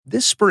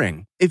This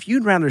spring, if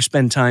you'd rather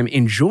spend time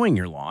enjoying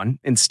your lawn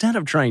instead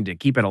of trying to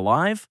keep it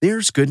alive,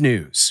 there's good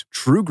news.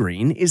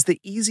 TruGreen is the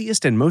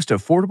easiest and most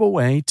affordable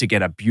way to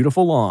get a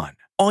beautiful lawn.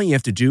 All you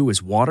have to do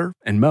is water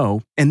and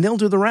mow, and they'll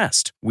do the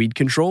rest. Weed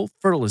control,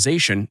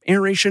 fertilization,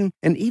 aeration,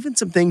 and even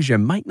some things you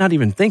might not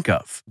even think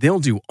of. They'll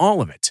do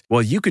all of it,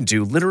 while you can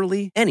do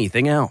literally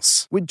anything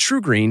else. With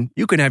TruGreen,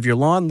 you can have your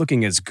lawn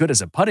looking as good as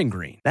a putting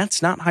green.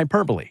 That's not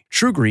hyperbole.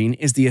 TruGreen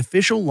is the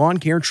official lawn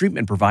care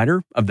treatment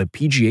provider of the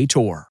PGA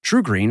Tour.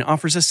 TruGreen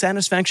offers a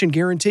satisfaction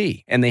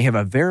guarantee, and they have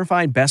a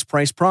verified best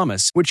price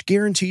promise, which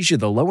guarantees you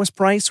the lowest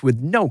price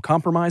with no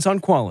compromise on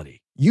quality.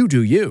 You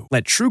do you.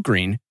 Let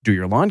TruGreen do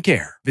your lawn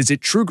care. Visit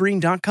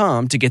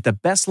TruGreen.com to get the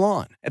best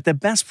lawn at the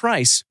best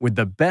price with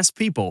the best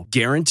people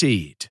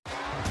guaranteed.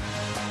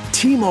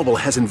 T-Mobile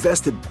has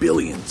invested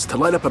billions to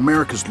light up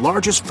America's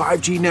largest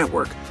 5G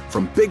network,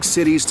 from big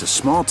cities to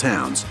small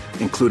towns,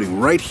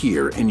 including right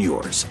here in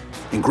yours.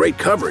 And great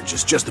coverage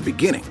is just the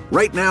beginning.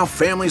 Right now,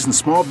 families and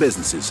small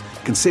businesses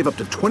can save up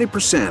to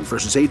 20%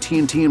 versus AT&T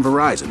and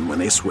Verizon when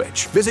they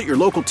switch. Visit your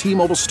local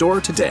T-Mobile store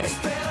today.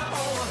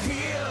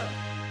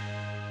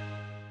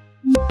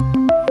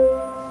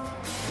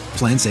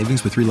 Plan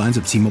savings with 3 lines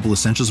of T-Mobile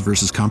Essentials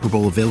versus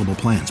comparable available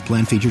plans.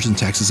 Plan features and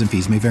taxes and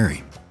fees may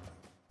vary.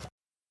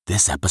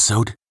 This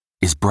episode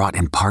is brought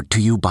in part to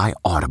you by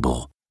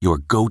Audible, your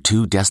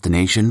go-to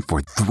destination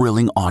for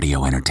thrilling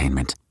audio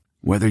entertainment.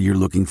 Whether you're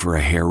looking for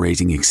a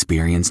hair-raising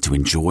experience to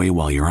enjoy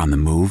while you're on the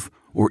move,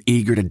 or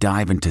eager to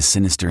dive into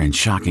sinister and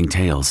shocking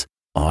tales,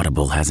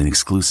 Audible has an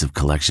exclusive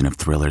collection of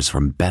thrillers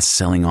from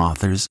best-selling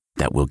authors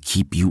that will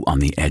keep you on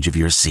the edge of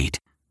your seat.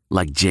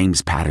 Like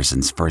James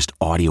Patterson's first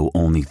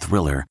audio-only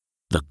thriller,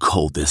 The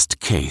Coldest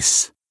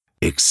Case.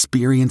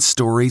 Experience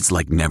stories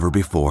like never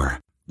before,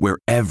 where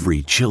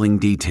every chilling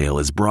detail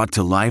is brought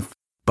to life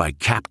by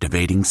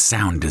captivating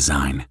sound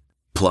design.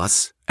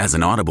 Plus, as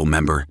an Audible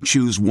member,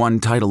 choose one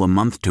title a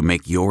month to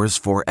make yours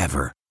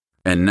forever.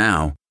 And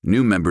now,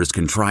 new members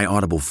can try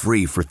Audible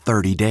free for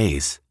 30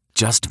 days.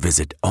 Just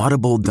visit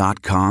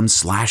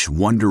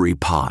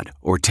audible.com/WonderyPod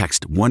or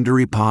text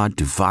WonderyPod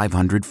to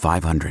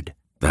 500-500.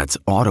 That's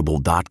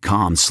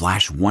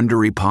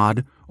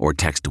audible.com/WonderyPod or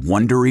text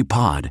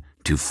WonderyPod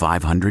to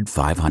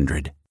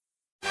 500-500.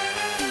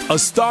 A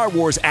Star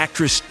Wars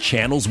actress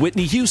channels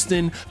Whitney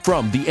Houston.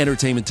 From the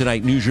Entertainment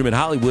Tonight newsroom in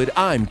Hollywood,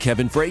 I'm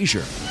Kevin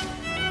Frazier.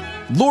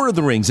 Lord of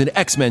the Rings and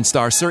X-Men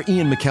star Sir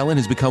Ian McKellen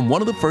has become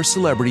one of the first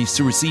celebrities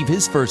to receive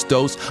his first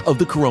dose of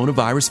the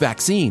coronavirus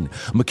vaccine.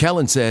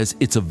 McKellen says,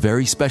 "It's a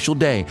very special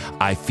day.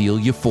 I feel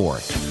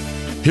euphoric."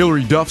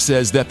 Hilary Duff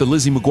says that the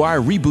Lizzie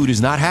McGuire reboot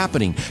is not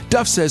happening.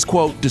 Duff says,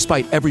 quote,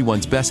 "Despite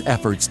everyone's best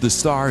efforts, the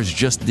stars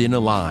just didn't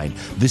align.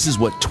 This is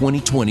what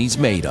 2020's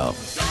made of."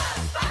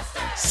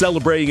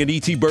 Celebrating an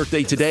E.T.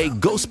 birthday today,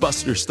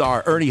 Ghostbusters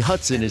star Ernie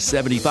Hudson is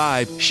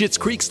 75, Schitt's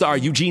Creek star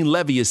Eugene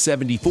Levy is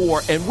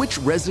 74, and which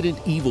Resident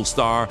Evil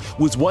star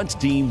was once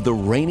deemed the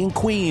reigning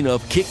queen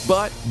of kick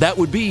butt? That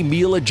would be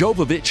Mila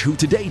Jovovich, who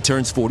today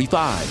turns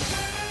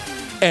 45.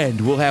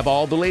 And we'll have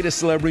all the latest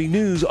celebrity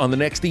news on the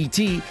next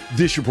ET.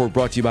 This report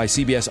brought to you by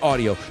CBS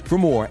Audio. For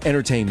more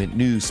entertainment,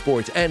 news,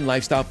 sports, and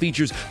lifestyle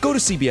features, go to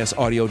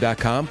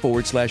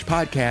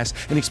cbsaudio.com/podcast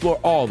and explore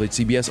all that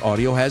CBS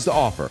Audio has to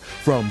offer.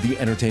 From the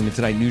Entertainment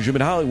Tonight newsroom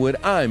in Hollywood,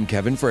 I'm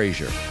Kevin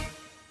Frazier.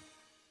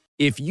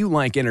 If you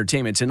like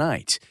Entertainment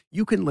Tonight,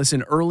 you can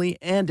listen early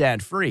and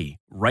ad-free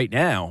right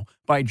now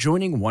by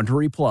joining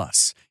Wondery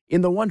Plus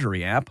in the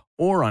Wondery app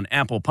or on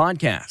Apple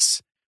Podcasts.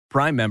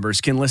 Prime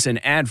members can listen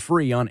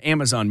ad-free on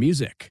Amazon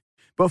Music.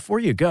 Before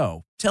you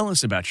go, tell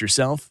us about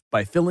yourself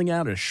by filling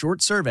out a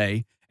short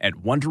survey at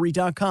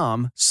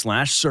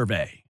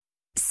Wondery.com/survey.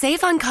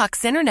 Save on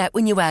Cox Internet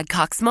when you add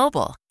Cox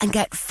Mobile and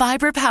get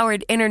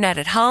fiber-powered internet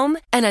at home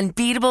and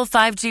unbeatable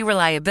 5G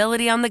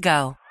reliability on the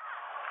go.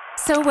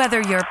 So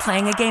whether you're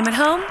playing a game at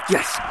home,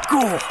 Yes,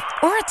 goal!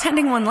 or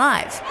attending one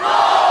live,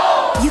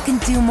 you can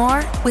do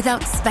more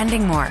without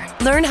spending more.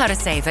 Learn how to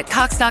save at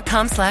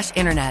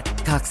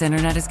Cox.com/internet. Cox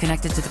Internet is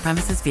connected to the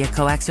premises via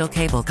coaxial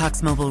cable.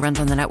 Cox Mobile runs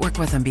on the network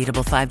with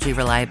unbeatable 5G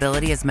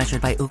reliability as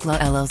measured by Ookla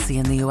LLC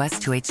in the U.S.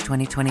 to H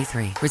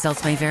 2023.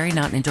 Results may vary,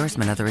 not an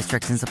endorsement. Other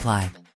restrictions apply.